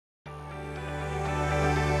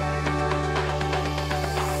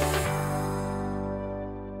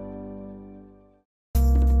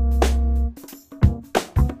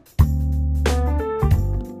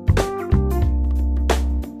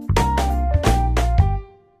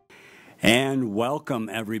And welcome,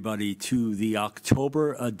 everybody, to the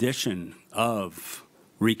October edition of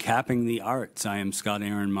Recapping the Arts. I am Scott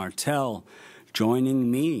Aaron Martell.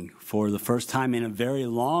 Joining me for the first time in a very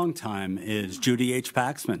long time is Judy H.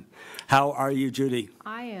 Paxman. How are you, Judy?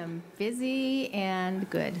 I am busy and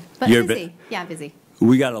good, but busy. Yeah, busy.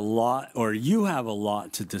 We got a lot, or you have a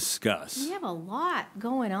lot to discuss. We have a lot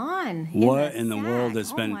going on. What in the world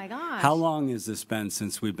has been? Oh my gosh. How long has this been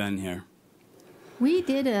since we've been here? We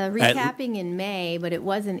did a recapping in May, but it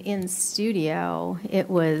wasn't in studio.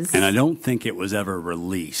 It was... And I don't think it was ever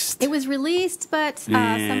released. It was released, but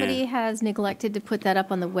somebody has neglected to put that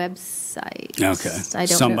up on the website. Okay. I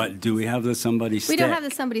don't know. Do we have the somebody stick? We don't have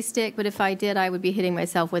the somebody stick, but if I did, I would be hitting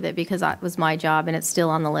myself with it because that was my job, and it's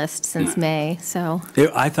still on the list since May. So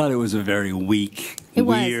I thought it was a very weak,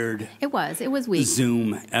 weird... It was weak.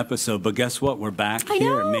 Zoom episode, but guess what? We're back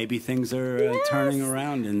here. Maybe things are turning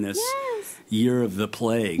around in this... year of the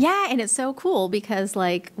plague. Yeah, and it's so cool because,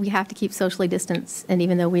 like, we have to keep socially distanced, and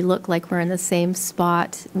even though we look like we're in the same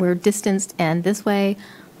spot, we're distanced, and this way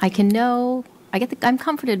I can know, I'm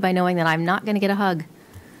comforted by knowing that I'm not going to get a hug.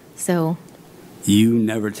 So... You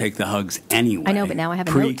never take the hugs anyway. I know, but now I have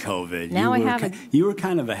a pre-COVID. Now you were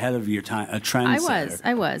kind of ahead of your time, a trendsetter.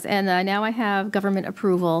 I was, and now I have government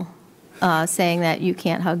approval saying that you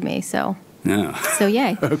can't hug me, so... No. So,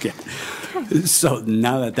 yay. Okay. So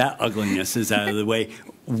now that ugliness is out of the way,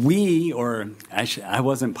 I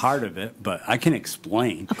wasn't part of it, but I can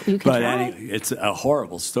explain. You can try. Anyway, it's a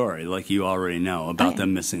horrible story, like you already know, about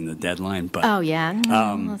them missing the deadline. But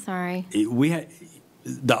sorry.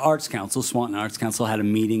 The Arts Council, Swanton Arts Council, had a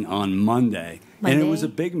meeting on Monday. And it was a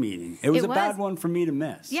big meeting. It was a bad one for me to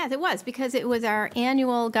miss. Yes, it was, because it was our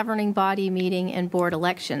annual governing body meeting and board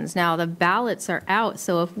elections. Now, the ballots are out,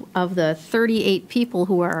 so of the 38 people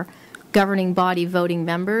who are governing body voting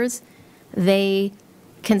members, they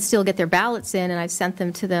can still get their ballots in, and I've sent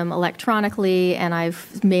them to them electronically, and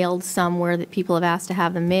I've mailed some where that people have asked to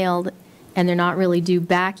have them mailed, and they're not really due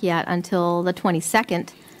back yet until the 22nd.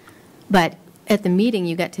 But at the meeting,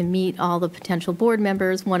 you get to meet all the potential board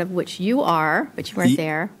members, one of which you are, but you weren't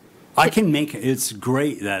there. I can make it. It's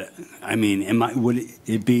great that, would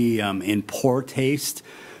it be in poor taste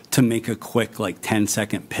to make a quick,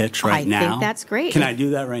 10-second pitch right now? I think that's great. Can I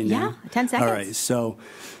do that right now? Yeah, 10 seconds. All right, so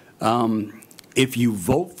if you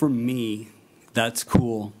vote for me, that's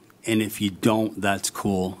cool, and if you don't, that's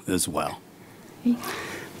cool as well.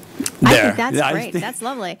 I think that's great. That's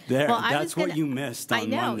lovely. That's what you missed on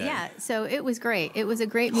Monday. I know, yeah. So it was great. It was a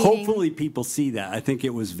great meeting. Hopefully people see that. I think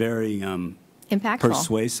it was very impactful.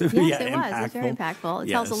 Persuasive. Yes, it was. It was very impactful.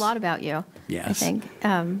 It tells a lot about you, I think.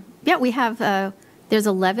 We have, there's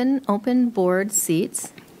 11 open board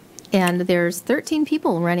seats, and there's 13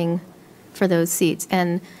 people running for those seats.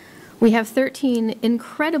 And we have 13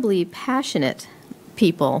 incredibly passionate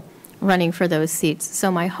people running for those seats.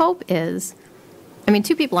 So my hope is...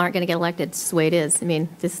 2 people aren't going to get elected. It's the way it is.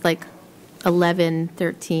 This is 11,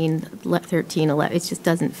 13, 13, 11. It just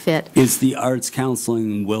doesn't fit. Is the Arts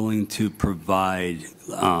Counseling willing to provide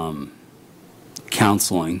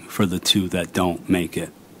counseling for the 2 that don't make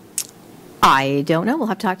it? I don't know. We'll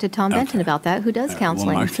have to talk to Tom Benton about that, who does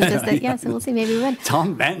counseling. So we'll see. Maybe we win.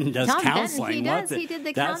 Tom Benton does counseling. Benton, he does. He did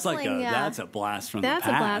the counseling. That's a blast from the past.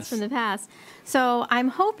 That's a blast from the past. So I'm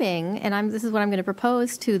hoping, and this is what I'm going to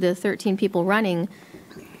propose to the 13 people running,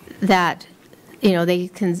 that they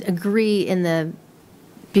can agree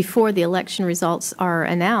before the election results are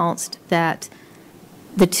announced, that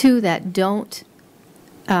the 2 that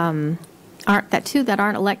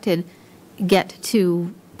aren't elected get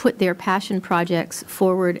to put their passion projects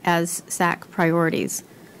forward as SAC priorities.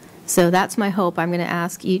 So that's my hope. I'm going to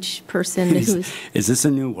ask each person who's... Is this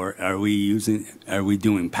a new word? Are we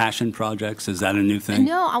doing passion projects? Is that a new thing?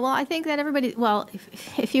 No, well, I think that everybody... Well,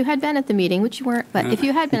 if you had been at the meeting, which you weren't, but if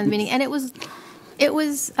you had been at the meeting, and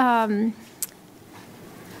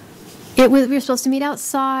we were supposed to meet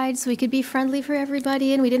outside so we could be friendly for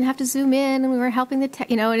everybody, and we didn't have to zoom in, and we were helping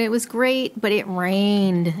and it was great, but it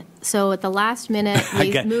rained. So at the last minute,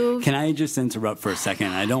 we moved. Can I just interrupt for a second?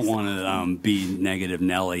 I don't want to be negative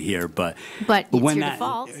Nelly here, but it's your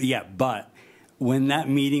default. Yeah, but when that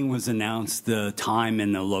meeting was announced, the time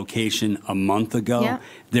and the location a month ago,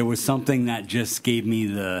 there was something that just gave me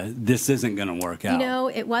this isn't going to work out.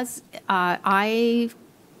 It was, I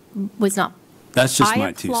was not. That's just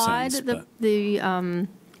my 2 cents.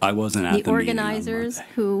 I wasn't at the organizers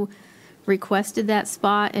who requested that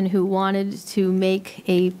spot and who wanted to make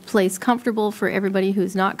a place comfortable for everybody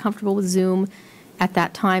who's not comfortable with Zoom. At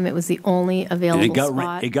that time, it was the only available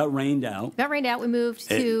spot. It got rained out. We moved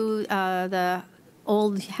to the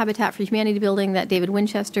old Habitat for Humanity building that David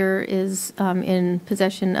Winchester is in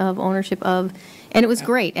possession of ownership of, and it was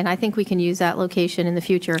great. And I think we can use that location in the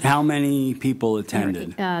future. How many people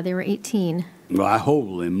attended? There were 18. Well,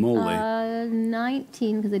 holy moly.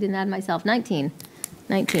 19, because I didn't add myself. 19.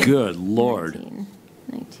 Good Lord.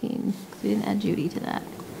 19. We didn't add Judy to that.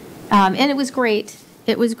 And it was great.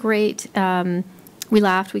 It was great. We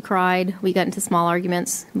laughed, we cried, we got into small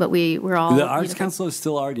arguments, but we were all... The Arts Council is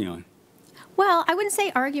still arguing. Well, I wouldn't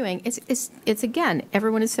say arguing. It's again,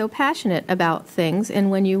 everyone is so passionate about things, and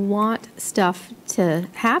when you want stuff to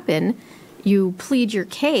happen, you plead your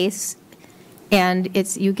case, and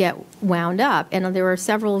you get wound up. And there were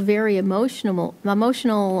several very emotional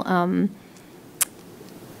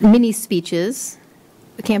mini speeches,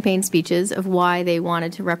 campaign speeches of why they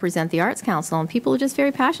wanted to represent the Arts Council, and people are just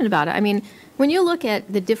very passionate about it. I mean, when you look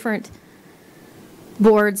at the different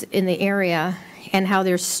boards in the area and how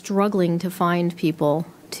they're struggling to find people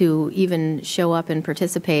to even show up and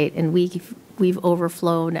participate, and we've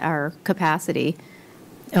overflown our capacity,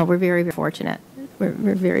 we're very, very fortunate. We're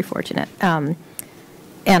very fortunate. And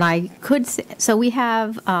I could say, so we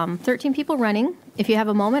have 13 people running. If you have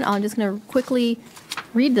a moment, I'm just going to quickly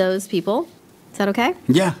read those people. Is that okay?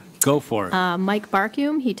 Yeah, go for it. Mike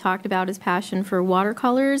Barkume, he talked about his passion for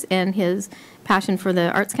watercolors and his passion for the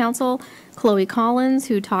Arts Council. Chloe Collins,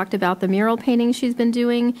 who talked about the mural painting she's been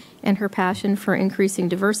doing and her passion for increasing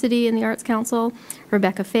diversity in the Arts Council.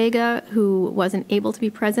 Rebecca Fega, who wasn't able to be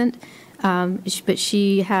present, but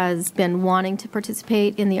she has been wanting to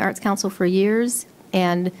participate in the Arts Council for years,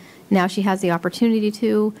 and now she has the opportunity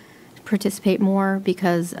to participate more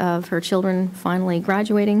because of her children finally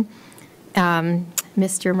graduating.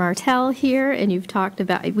 Mr. Martell here, and you've talked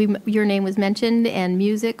about, your name was mentioned, and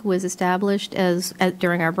music was established as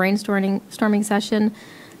during our brainstorming session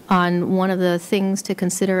on one of the things to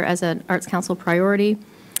consider as an Arts Council priority.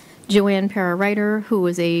 Joanne Para-Reiter, who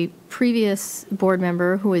was a previous board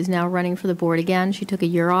member who is now running for the board again, she took a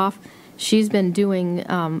year off. She's been doing,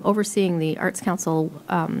 overseeing the Arts Council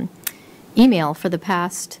email for the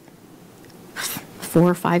past 4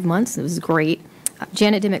 or 5 months. It was great.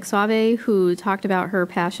 Janet Dimick-Suave, who talked about her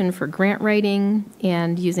passion for grant writing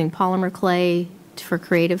and using polymer clay for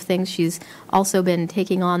creative things. She's also been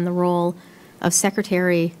taking on the role of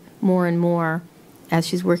secretary more and more as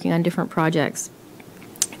she's working on different projects.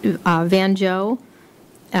 Van Joe,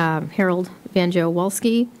 Harold Van Joe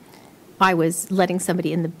Wolski. I was letting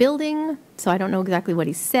somebody in the building, so I don't know exactly what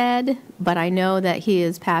he said, but I know that he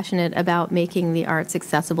is passionate about making the arts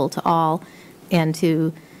accessible to all and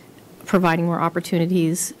to providing more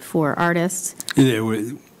opportunities for artists.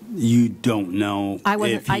 You don't know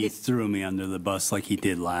if he did threw me under the bus like he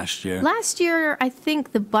did last year. Last year, I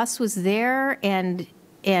think the bus was there, and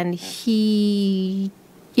he,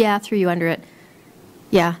 threw you under it.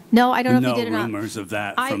 Yeah. No, I don't know if he did or not. No rumors of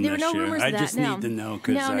that from this year. I just need to know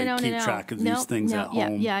because I keep track of these things at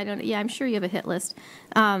home. Yeah, I'm sure you have a hit list.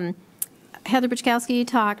 Heather Buchkowski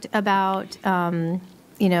talked about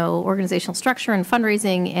organizational structure and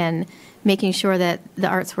fundraising and making sure that the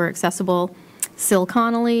arts were accessible. Syl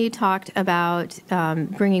Connolly talked about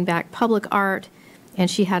bringing back public art,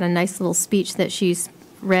 and she had a nice little speech that she's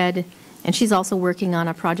read. And she's also working on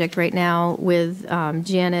a project right now with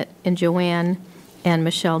Janet and Joanne and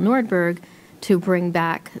Michelle Nordberg to bring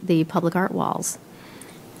back the public art walls.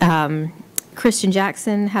 Christian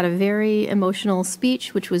Jackson had a very emotional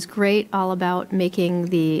speech, which was great, all about making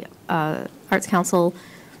the Arts Council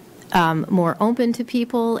more open to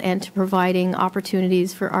people and to providing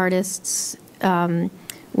opportunities for artists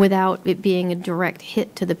without it being a direct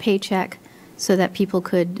hit to the paycheck, so that people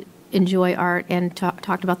could enjoy art, and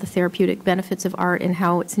talked about the therapeutic benefits of art and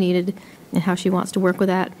how it's needed and how she wants to work with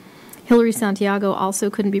that. Hillary Santiago also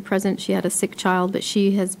couldn't be present. She had a sick child, but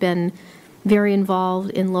she has been very involved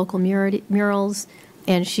in local murals,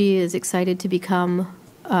 and she is excited to become,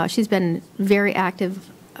 she's been very active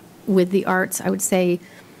with the arts, I would say,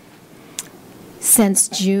 since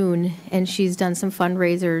June, and she's done some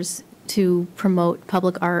fundraisers to promote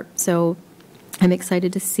public art. So I'm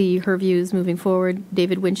excited to see her views moving forward.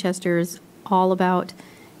 David Winchester is all about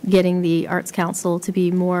getting the Arts Council to be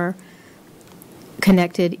more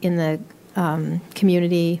connected in the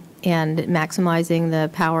community and maximizing the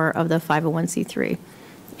power of the 501c3.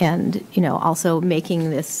 And, also making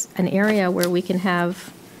this an area where we can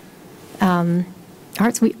have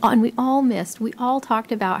arts. We all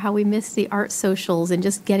talked about how we missed the art socials and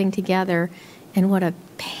just getting together, and what a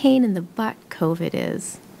pain in the butt COVID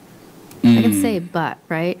is. I can say but,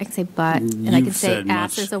 right? I can say but, and I can You've say said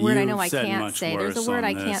ass. much- There's a word I know you've I said can't much say. There's a worse word on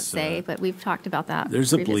I can't this, say, but we've talked about that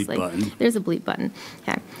There's a bleep previously. button. There's a bleep button.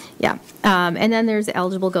 Okay, yeah. And then there's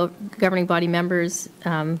eligible governing body members.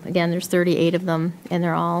 Again, there's 38 of them, and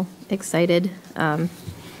they're all excited.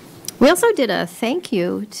 We also did a thank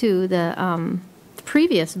you to the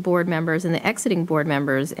previous board members and the exiting board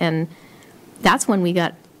members, and that's when we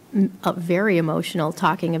got very emotional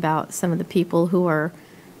talking about some of the people who are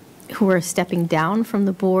stepping down from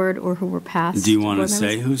the board or who were past. Do you want to board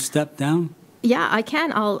say members. who stepped down? Yeah, I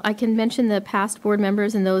can. I can mention the past board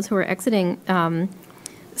members and those who are exiting.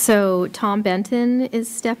 So Tom Benton is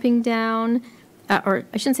stepping down, or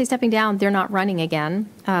I shouldn't say stepping down. They're not running again.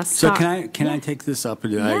 So Scott- can I take this up?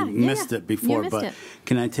 I missed it before, You missed but it.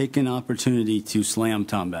 can I take an opportunity to slam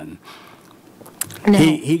Tom Benton? No.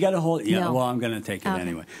 He got a hold. Yeah, No. well, I'm going to take it Okay.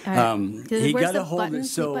 anyway. All right. He Where's got the a hold. button?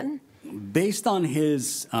 So, Button? based on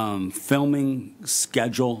his filming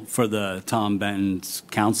schedule for the Tom Benton's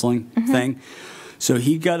counseling Mm-hmm. thing, so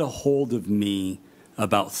he got a hold of me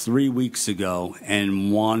about 3 weeks ago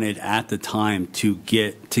and wanted at the time to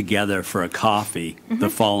get together for a coffee Mm-hmm. the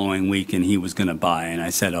following week, and he was going to buy, and I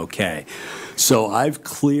said okay. So I've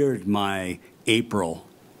cleared my April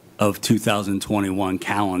of 2021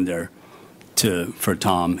 calendar for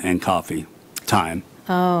Tom and coffee time.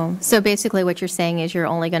 Oh, so basically what you're saying is you're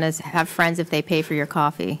only going to have friends if they pay for your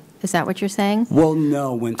coffee. Is that what you're saying? Well,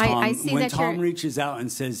 no. When Tom I see that Tom you're- reaches out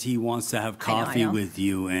and says he wants to have coffee know. with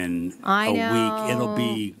you in I a know. week, it'll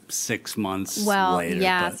be 6 months Well, later.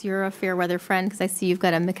 yes, but- you're a fair weather friend because I see you've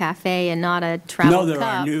got a McCafe and not a travel No, they're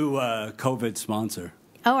cup. our new COVID sponsor.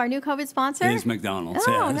 Oh, our new COVID sponsor? It is McDonald's.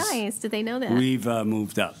 Oh, yes. nice. Did they know that? We've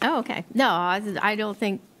moved up. Oh, okay. No, I don't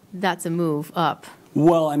think that's a move up.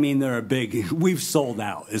 Well, I mean, they're a big. We've sold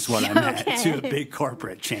out, is what I meant, Okay. to a big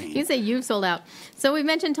corporate chain. You say you've sold out. So we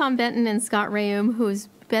mentioned Tom Benton and Scott Rayum, who's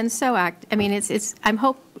been so I mean, I'm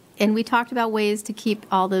and we talked about ways to keep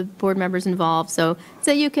all the board members involved. So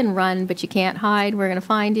you can run, but you can't hide. We're going to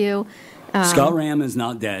find you. Scott Ram is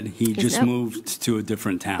not dead. He just no. moved to a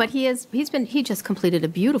different town. But he just completed a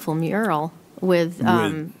beautiful mural with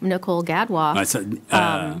Nicole Gadwa I said,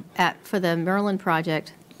 for the Merlin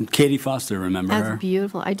project. Katie Foster, remember That's her?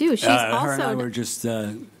 beautiful. I do. She's Her and I also were just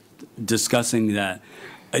discussing that.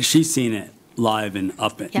 She's seen it live and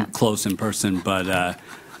close in person, but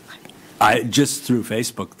I just through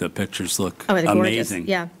Facebook, the pictures look they're gorgeous. amazing.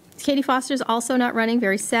 Yeah. Katie Foster's also not running.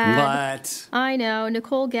 Very sad. But I know.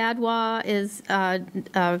 Nicole Gadwa is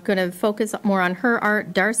going to focus more on her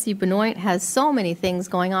art. Darcy Benoit has so many things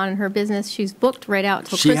going on in her business. She's booked right out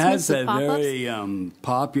till she Christmas has with a pop-ups. very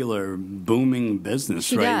popular, booming business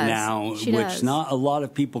She right does. now, She which does. not a lot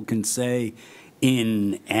of people can say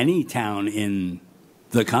in any town in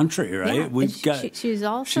the country, right? Yeah, We've and got. she's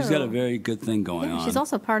also She's got a very good thing going on. She's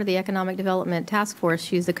also part of the Economic Development Task Force.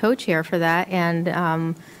 She's the co-chair for that,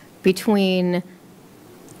 and between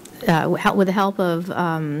with the help of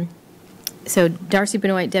so Darcy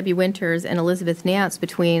Benoit, Debbie Winters, and Elizabeth Nance,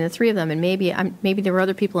 between the three of them, and maybe there were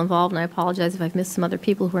other people involved, and I apologize if I've missed some other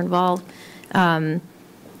people who were involved.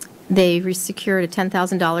 They secured a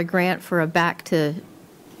 $10,000 grant for a back to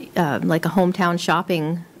like a hometown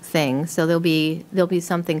shopping thing. So there'll be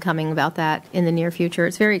something coming about that in the near future.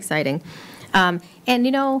 It's very exciting, and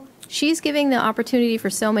she's giving the opportunity for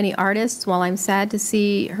so many artists. While I'm sad to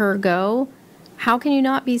see her go, how can you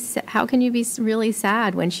not be? How can you be really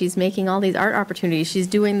sad when she's making all these art opportunities? She's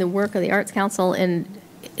doing the work of the Arts Council in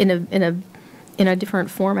a different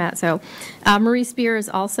format. So Marie Spear is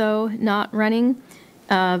also not running.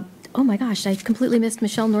 Oh my gosh, I completely missed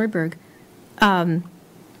Michelle Nordberg.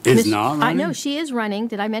 Is not running? I know she is running.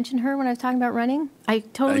 Did I mention her when I was talking about running? I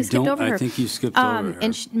totally skipped over her. I think you skipped over her.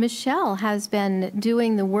 And Michelle has been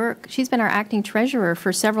doing the work. She's been our acting treasurer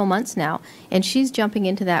for several months now, and she's jumping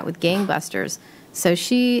into that with gangbusters. So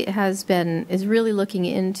she is really looking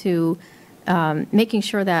into making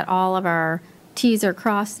sure that all of our T's are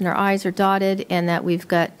crossed and our I's are dotted, and that we've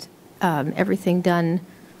got everything done,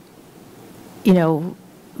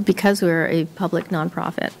 because we're a public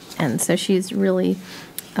nonprofit. And so she's really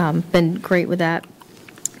been great with that.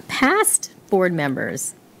 Past board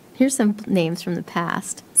members. Here's some names from the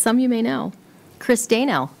past. Some you may know. Chris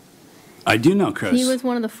Dano. I do know Chris. He was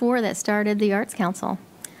one of the 4 that started the Arts Council.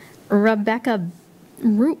 Rebecca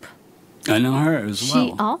Roop. I know her as well.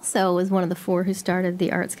 She also was one of the 4 who started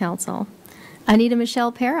the Arts Council. Anita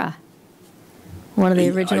Michelle Pera. One of the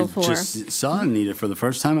original 4. I just saw Anita for the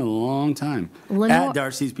first time in a long time. At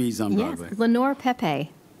Darcy's Bees on Broadway. Yes, Lenore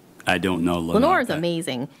Pepe. I don't know Lenore. Lenore is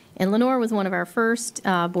amazing. And Lenore was one of our first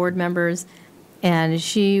board members. And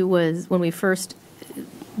she was, when we first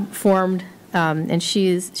formed, and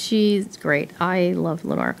she's great. I love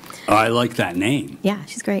Lenore. Oh, I like that name. Yeah,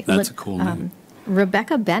 she's great. That's a cool name.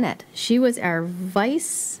 Rebecca Bennett. She was our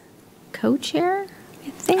vice co-chair, I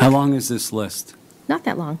think. How long is this list? Not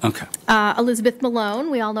that long. Okay. Elizabeth Malone,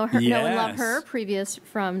 we all know her, know and love Yes. her, previous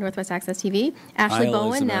from Northwest Access TV. Ashley Hi, Bowen,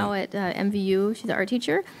 Elizabeth. now at MVU, she's an art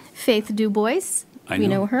teacher. Faith DuBois, I we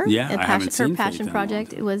know. know her. Yeah, At I haven't her seen passion Faith in a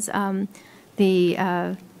project. long It was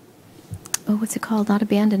what's it called? Not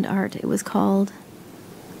abandoned art. It was called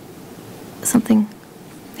something.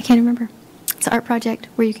 I can't remember. It's an art project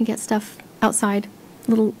where you can get stuff outside,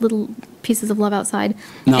 little pieces of love outside.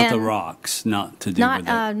 Not the And- rocks, not to do with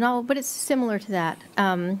it. No, but it's similar to that.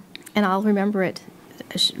 And I'll remember it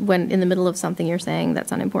when in the middle of something you're saying.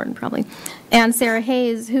 That's unimportant, probably. And Sarah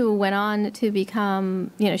Hayes, who went on to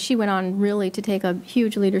become, she went on really to take a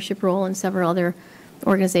huge leadership role in several other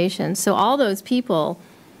organizations. So all those people,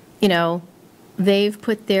 they've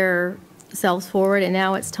put their selves forward, and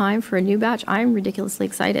now it's time for a new batch. I'm ridiculously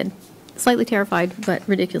excited. Slightly terrified, but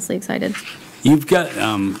ridiculously excited. You've got,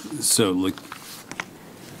 so like,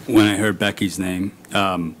 when I heard Becky's name,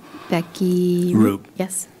 Becky. Roop.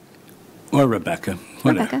 Yes. Or Rebecca.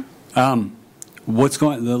 Whatever. Rebecca. What's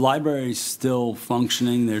going? The library's still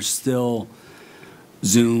functioning. There's still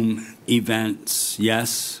Zoom events.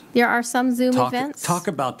 Yes. There are some Zoom events. Talk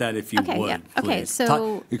about that if you Okay, would. yeah. Please. Okay,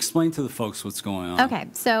 so- explain to the folks what's going on. Okay,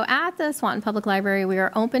 so at the Swanton Public Library, we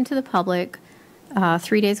are open to the public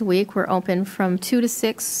 3 days a week. We're open from 2 to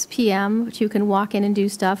 6 p.m., which you can walk in and do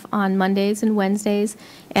stuff on Mondays and Wednesdays,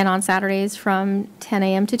 and on Saturdays from 10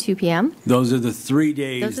 a.m. to 2 p.m. Those are the 3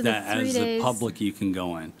 days Those are the that, 3 as days. the public, you can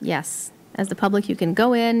go in. Yes. As the public, you can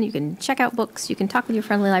go in, you can check out books, you can talk with your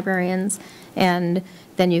friendly librarians, and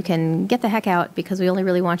then you can get the heck out because we only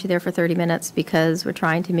really want you there for 30 minutes because we're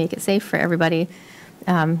trying to make it safe for everybody.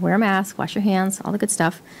 Wear a mask, wash your hands, all the good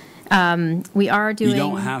stuff. We are doing... You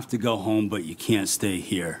don't have to go home, but you can't stay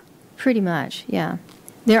here. Pretty much, yeah.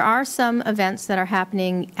 There are some events that are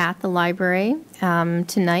happening at the library.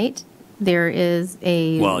 Tonight, there is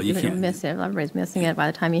a... Well, you you're can't- gonna miss it. Everybody's missing it by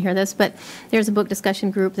the time you hear this, but there's a book discussion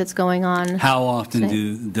group that's going on. How often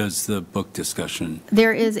Tonight. does the book discussion?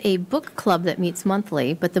 There is a book club that meets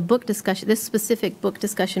monthly, but the book discussion, this specific book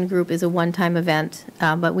discussion group is a one-time event,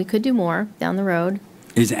 but we could do more down the road.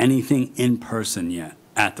 Is anything in person yet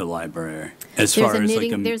at the library? As There's far a as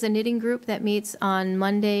knitting, like a, there's a knitting group that meets on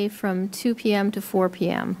Monday from 2 p.m. to 4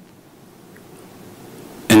 p.m.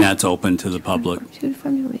 and that's open to the public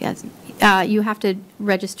Yes. You have to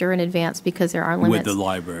register in advance because there are limits. with the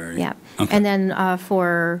library. Yeah. Okay. And then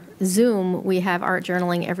for Zoom, we have art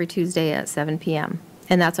journaling every Tuesday at 7 p.m.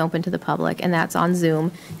 And that's open to the public, and that's on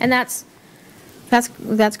Zoom. And that's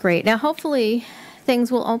great. Now, hopefully,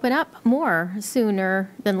 things will open up more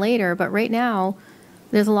sooner than later. But right now,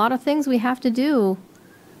 there's a lot of things we have to do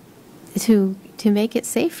to make it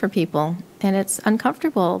safe for people. And it's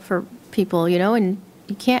uncomfortable for people, and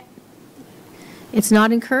you can't. It's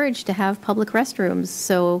not encouraged to have public restrooms,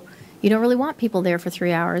 so you don't really want people there for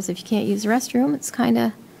 3 hours. If you can't use the restroom, it's kind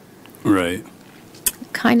of Right.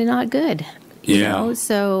 not good. Yeah.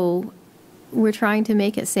 So we're trying to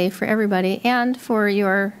make it safe for everybody and for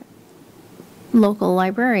your local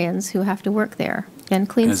librarians who have to work there and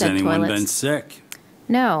clean Has said anyone toilets. been sick?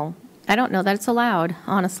 No, I don't know that it's allowed,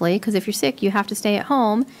 honestly, because if you're sick, you have to stay at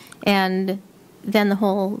home, and then the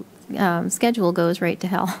whole schedule goes right to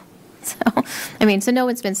hell. So no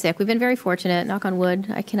one's been sick. We've been very fortunate, knock on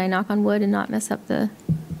wood. Can I knock on wood and not mess up the...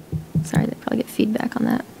 Sorry, they probably get feedback on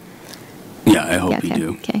that. Yeah, I hope Yeah, okay. you do.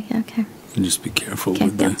 Okay, yeah, okay. And just be careful Okay,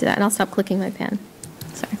 with yeah, that. do that, and I'll stop clicking my pen.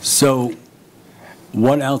 Sorry. So,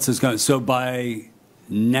 what else is going? So by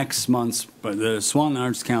next month's, by the Swanton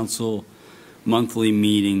Arts Council monthly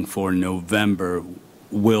meeting for November,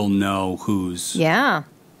 we'll know who's Yeah,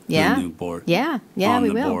 yeah. the new board. Yeah, on we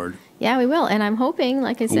the will. board. Yeah, we will, and I'm hoping,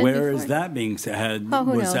 like I said Where before. is that being said? Oh,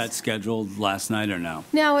 who Was knows? that scheduled last night or no?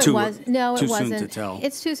 No, it Too wasn't. soon to tell.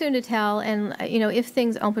 It's too soon to tell. And, if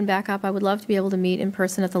things open back up, I would love to be able to meet in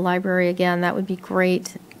person at the library again. That would be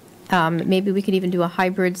great. Maybe we could even do a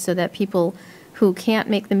hybrid so that people who can't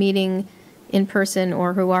make the meeting in person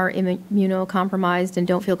or who are immunocompromised and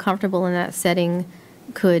don't feel comfortable in that setting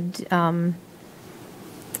could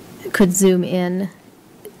Zoom in.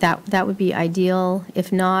 That would be ideal.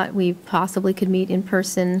 If not, we possibly could meet in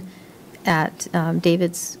person at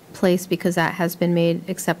David's place because that has been made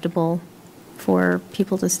acceptable for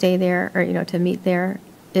people to stay there or, to meet there.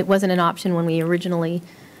 It wasn't an option when we originally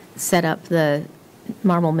set up the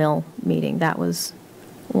Marble Mill meeting. That was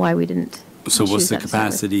why we didn't So what's choose the that to start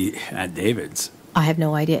with. capacity at David's? I have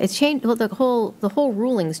no idea. It's changed. Well, the whole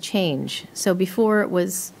rulings change. So before it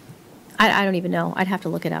was, I don't even know. I'd have to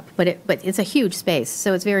look it up. But it's a huge space,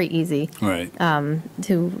 so it's very easy Right.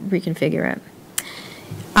 to reconfigure it.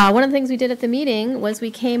 One of the things we did at the meeting was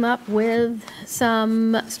we came up with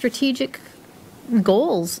some strategic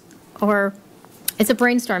goals, or it's a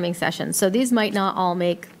brainstorming session. So these might not all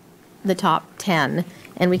make the top 10,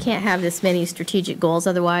 and we can't have this many strategic goals.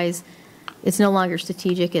 Otherwise, it's no longer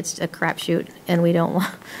strategic, it's a crapshoot, and we don't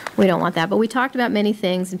want that. But we talked about many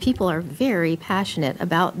things, and people are very passionate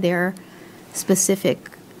about their specific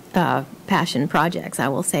passion projects, I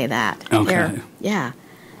will say that. Okay. Yeah.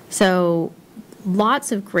 So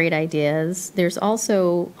lots of great ideas. There's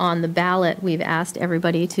also, on the ballot, we've asked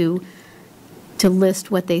everybody to list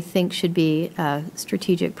what they think should be a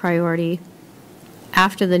strategic priority.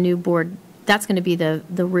 After the new board, that's going to be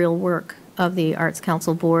the real work of the Arts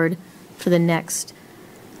Council Board. For the next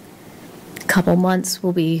couple months,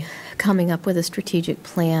 we'll be coming up with a strategic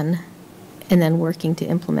plan and then working to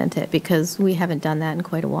implement it, because we haven't done that in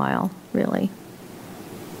quite a while, really.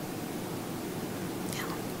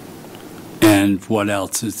 And what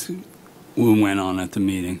else went on at the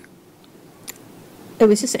meeting? It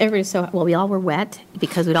was just we all were wet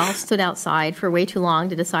because we'd all stood outside for way too long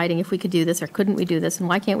to deciding if we could do this or couldn't we do this, and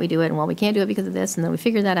why can't we do it, and well, we can't do it because of this, and then we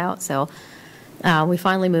figured that out, so we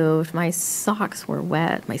finally moved. My socks were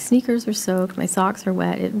wet, my sneakers were soaked, my socks are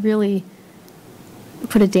wet. It really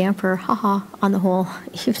put a damper, on the whole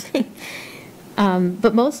evening.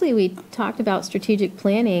 But mostly we talked about strategic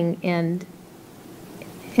planning and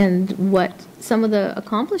what some of the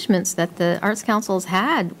accomplishments that the Arts Council's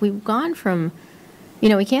had. We've gone from,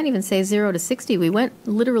 we can't even say 0 to 60. We went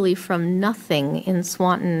literally from nothing in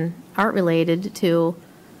Swanton art related to,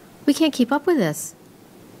 we can't keep up with this.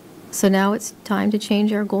 So now it's time to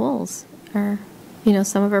change our goals.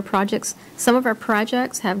 Some of our projects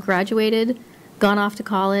have graduated, gone off to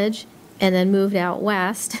college, and then moved out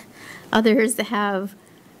west. Others have,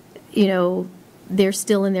 they're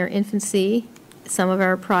still in their infancy. Some of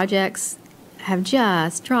our projects have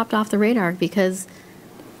just dropped off the radar because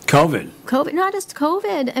COVID, not just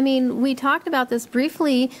COVID. I mean, we talked about this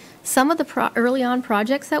briefly. Some of the early on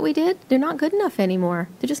projects that we did, they're not good enough anymore.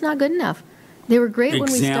 They're just not good enough. They were great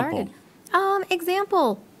when we started.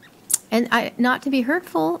 Example, and not to be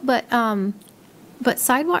hurtful, but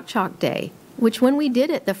Sidewalk Chalk Day, which when we did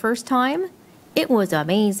it the first time, it was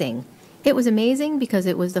amazing. It was amazing because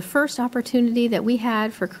it was the first opportunity that we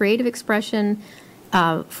had for creative expression,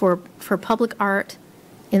 for public art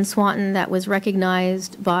in Swanton that was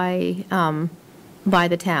recognized by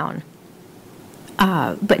the town.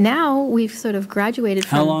 But now we've sort of graduated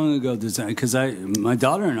from... How long ago does that... Because my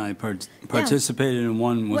daughter and I participated in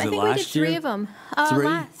one, was it last year? I think we did 3 of them.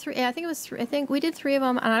 I think it was 3. I think we did 3 of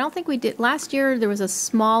them, and I don't think we did... Last year there was a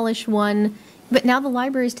smallish one, but now the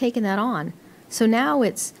library's taken that on. So now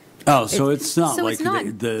it's... Oh, so it's not so like it's not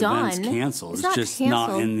the event's done. canceled. It's just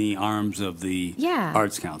canceled. not in the arms of the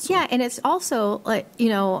Arts Council. Yeah, and it's also, like,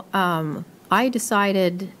 I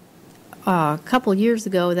decided... a couple years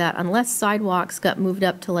ago that unless sidewalks got moved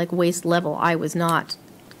up to like waist level, I was not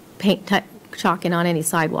chalking on any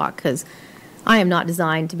sidewalk, because I am not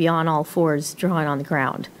designed to be on all fours drawing on the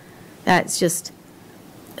ground. That's just,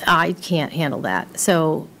 I can't handle that.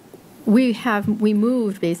 So we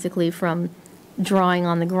moved basically from drawing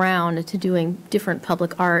on the ground to doing different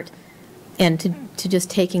public art and to just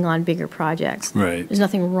taking on bigger projects. Right. There's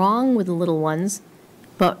nothing wrong with the little ones,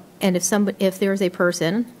 but if there is a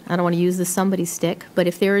person, I don't want to use the somebody stick, but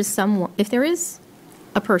if there is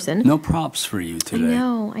a person. No props for you today.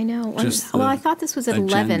 I know. Well, I thought this was at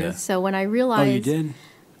agenda. 11, so when I realized. Oh, you did?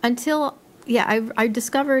 I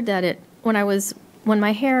discovered that when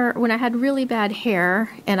I had really bad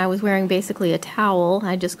hair and I was wearing basically a towel,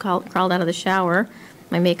 I just crawled out of the shower,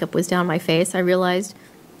 my makeup was down my face, I realized,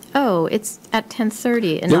 oh, it's at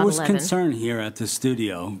 10:30 and there not was 11. concern here at the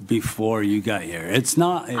studio before you got here. It's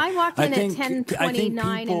not. I walked in at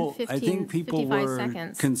 10:29 and 55 I think people were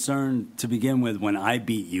seconds. concerned to begin with when I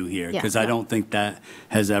beat you here, because I no. don't think that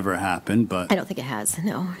has ever happened. But I don't think it has.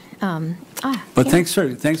 No. But thanks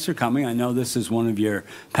for coming. I know this is one of your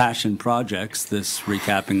passion projects. This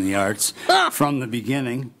recapping the arts from the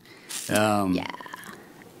beginning.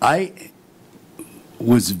 I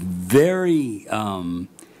was very.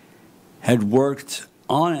 Had worked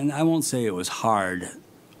on, and I won't say it was hard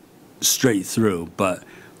straight through, but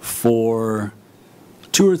for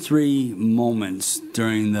 2 or 3 moments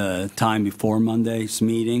during the time before Monday's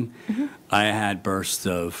meeting, I had bursts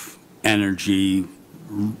of energy,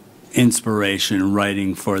 inspiration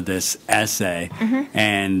writing for this essay,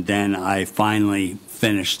 and then I finally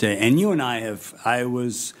finished it. And you and I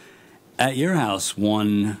was at your house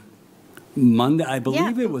one Monday. I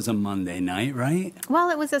believe it was a Monday night, right?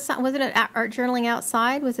 Well, was it an art journaling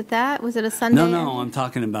outside? Was it that? Was it a Sunday? No, I'm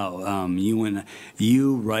talking about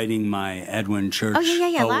you writing my Edwin Church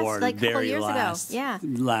Award like a couple years ago.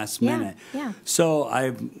 Last minute. Yeah. So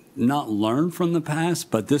I've not learned from the past,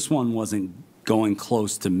 but this one wasn't going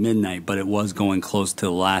close to midnight, but it was going close to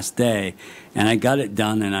the last day. And I got it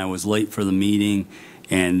done, and I was late for the meeting,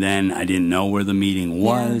 and then I didn't know where the meeting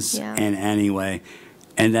was. And anyway...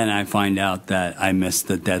 And then I find out that I missed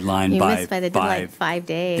the deadline by 5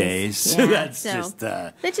 days. Yeah, that's just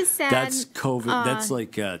sad. That's COVID. That's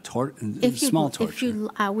like small torture.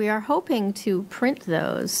 We are hoping to print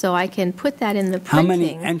those, so I can put that in the printing. How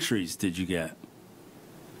many entries did you get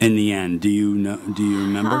in the end? Do you know? Do you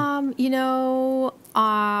remember?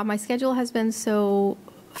 My schedule has been so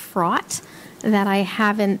fraught that I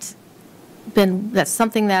haven't been. That's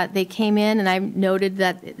something that they came in, and I noted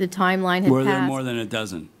that the timeline had Were passed. there more than a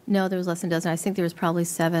dozen? No, there was less than a dozen. I think there was probably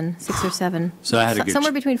 6 or 7. So I had a good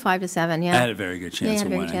somewhere between 5 to 7. Yeah, I had a very good chance of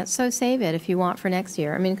winning. So save it if you want for next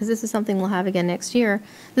year. I mean, because this is something we'll have again next year.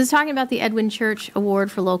 This is talking about the Edwin Church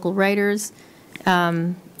Award for Local Writers.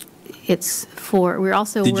 It's for. We're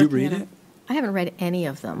also. Did you read it? I haven't read any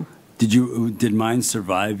of them. Did mine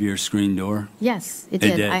survive your screen door? Yes, it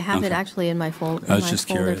did. I have it actually in my folder. I was just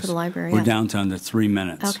curious. For the library. We're downtown to 3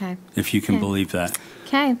 minutes. Okay. If you can believe that.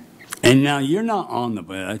 Okay. And now you're not on the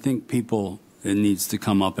board. I think it needs to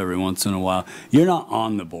come up every once in a while. You're not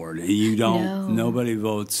on the board. You don't. No. Nobody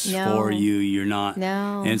votes for you. You're not.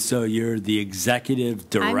 No. And so you're the executive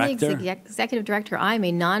director. I'm the executive director. I'm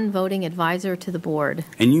a non-voting advisor to the board.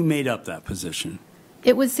 And you made up that position.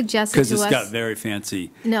 It was suggested to us. Because it's got very fancy.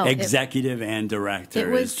 No, executive and director. It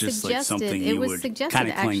was just suggested. Like something it you was would suggested kind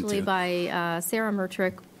of cling actually to. by Sarah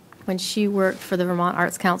Mertrick when she worked for the Vermont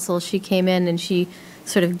Arts Council. She came in and she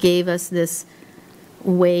sort of gave us this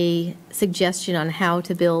suggestion on how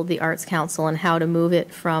to build the Arts Council and how to move it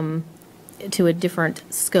to a different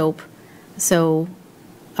scope. So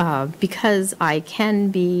because I can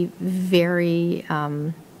be very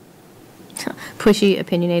pushy,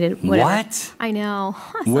 opinionated, whatever. What? I know.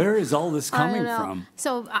 Where is all this coming from?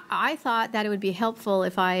 So I thought that it would be helpful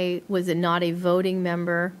if I was not a voting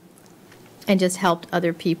member and just helped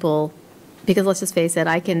other people. Because let's just face it,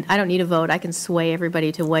 I don't need a vote. I can sway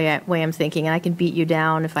everybody to way I'm thinking, and I can beat you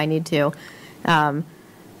down if I need to.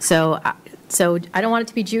 So I don't want it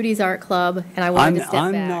to be Judy's art club, and I wanted to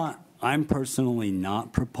step back. I'm personally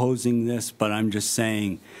not proposing this, but I'm just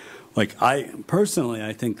saying, like I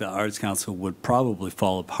think the Arts Council would probably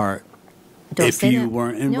fall apart if you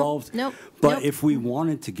weren't involved. Nope. But if we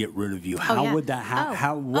wanted to get rid of you, how would that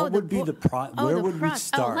happen? What would be the where would we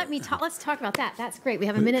start? Let's talk about that. That's great. We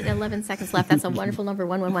have 1 minute and 11 seconds left. That's a wonderful number,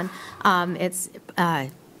 111. It's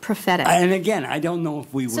prophetic. And again, I don't know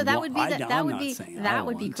if we would. So that would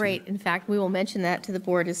be great. In fact, we will mention that to the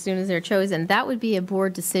board as soon as they're chosen. That would be a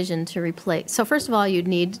board decision to replace. So first of all, you'd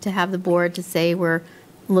need to have the board to say we're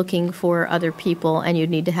looking for other people, and you'd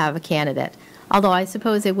need to have a candidate. Although I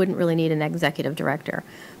suppose they wouldn't really need an executive director.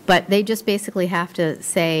 But they just basically have to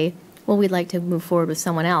say, well, we'd like to move forward with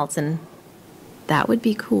someone else, and that would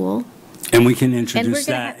be cool. And we can introduce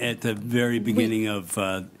that at the very beginning of...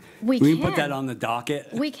 we can put that on the docket?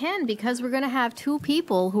 We can, because we're going to have 2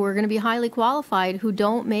 people who are going to be highly qualified who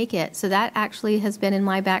don't make it. So that actually has been in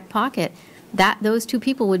my back pocket. Those 2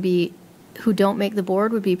 people who don't make the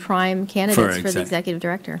board would be prime candidates for the executive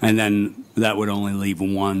director. And then that would only leave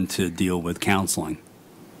 1 to deal with counseling.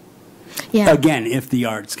 Yeah. Again, if the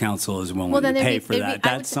Arts Council is willing to pay for that,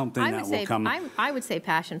 that's something that will come. I would say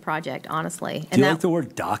passion project, honestly. Do you like the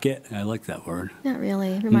word docket? I like that word. Not really.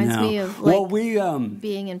 It reminds me of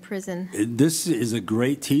being in prison. This is a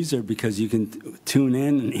great teaser because you can tune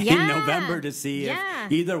in November to see if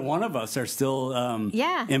either one of us are still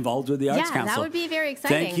involved with the Arts Council. That would be very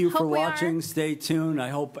exciting. Thank you for watching. Stay tuned. I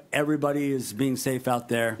hope everybody is being safe out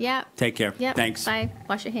there. Yeah. Take care. Yep. Thanks. Bye.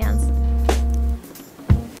 Wash your hands.